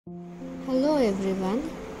Hello everyone,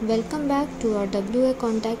 welcome back to our WA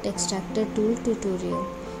Contact Extractor tool tutorial.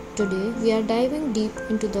 Today we are diving deep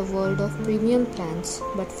into the world of premium plans,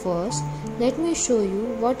 but first let me show you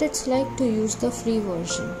what it's like to use the free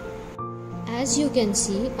version. As you can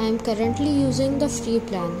see, I am currently using the free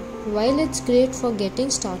plan. While it's great for getting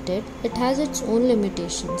started, it has its own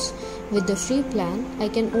limitations. With the free plan, I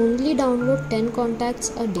can only download 10 contacts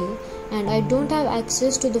a day and I don't have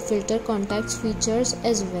access to the filter contacts features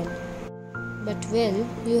as well. But well,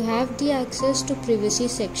 you have the access to privacy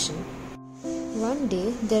section. One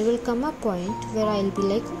day there will come a point where I'll be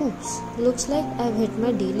like, oops, looks like I've hit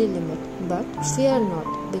my daily limit. But fear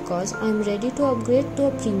not, because I'm ready to upgrade to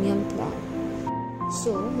a premium plan.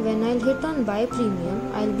 So when I'll hit on buy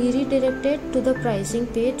premium, I'll be redirected to the pricing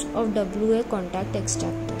page of WA Contact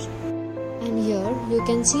Extractor. And here you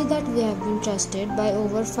can see that we have been trusted by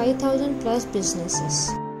over 5,000 plus businesses.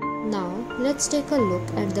 Now let's take a look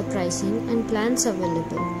at the pricing and plans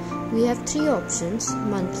available. We have three options: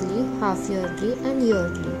 monthly, half-yearly and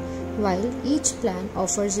yearly. While each plan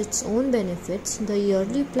offers its own benefits, the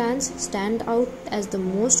yearly plans stand out as the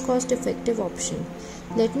most cost-effective option.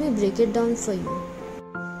 Let me break it down for you.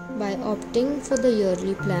 By opting for the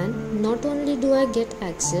yearly plan, not only do I get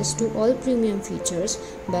access to all premium features,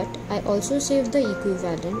 but I also save the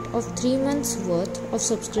equivalent of 3 months worth of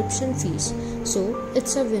subscription fees. So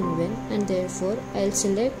it's a win-win, and therefore I'll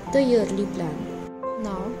select the yearly plan.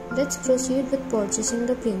 Now let's proceed with purchasing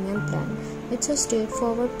the premium plan. It's a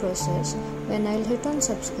straightforward process. When I'll hit on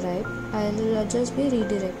subscribe, I'll just be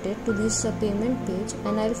redirected to this payment page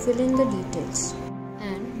and I'll fill in the details.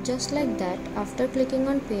 Just like that, after clicking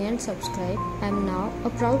on pay and subscribe, I am now a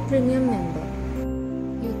proud premium member.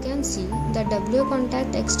 You can see the WA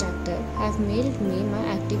Contact Extractor have mailed me my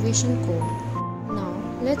activation code. Now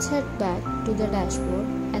let's head back to the dashboard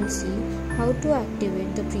and see how to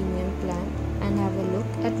activate the premium plan and have a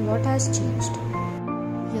look at what has changed.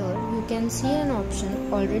 Here you can see an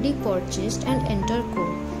option already purchased and enter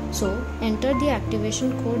code. So enter the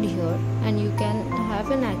activation code here and you can have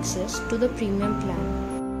an access to the premium plan.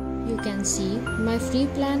 You can see my free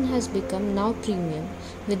plan has become now premium.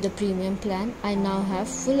 With the premium plan, I now have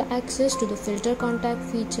full access to the filter contact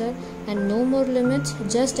feature and no more limits,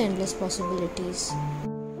 just endless possibilities.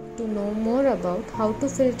 To know more about how to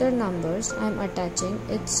filter numbers, I am attaching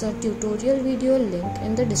its tutorial video link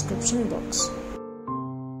in the description box.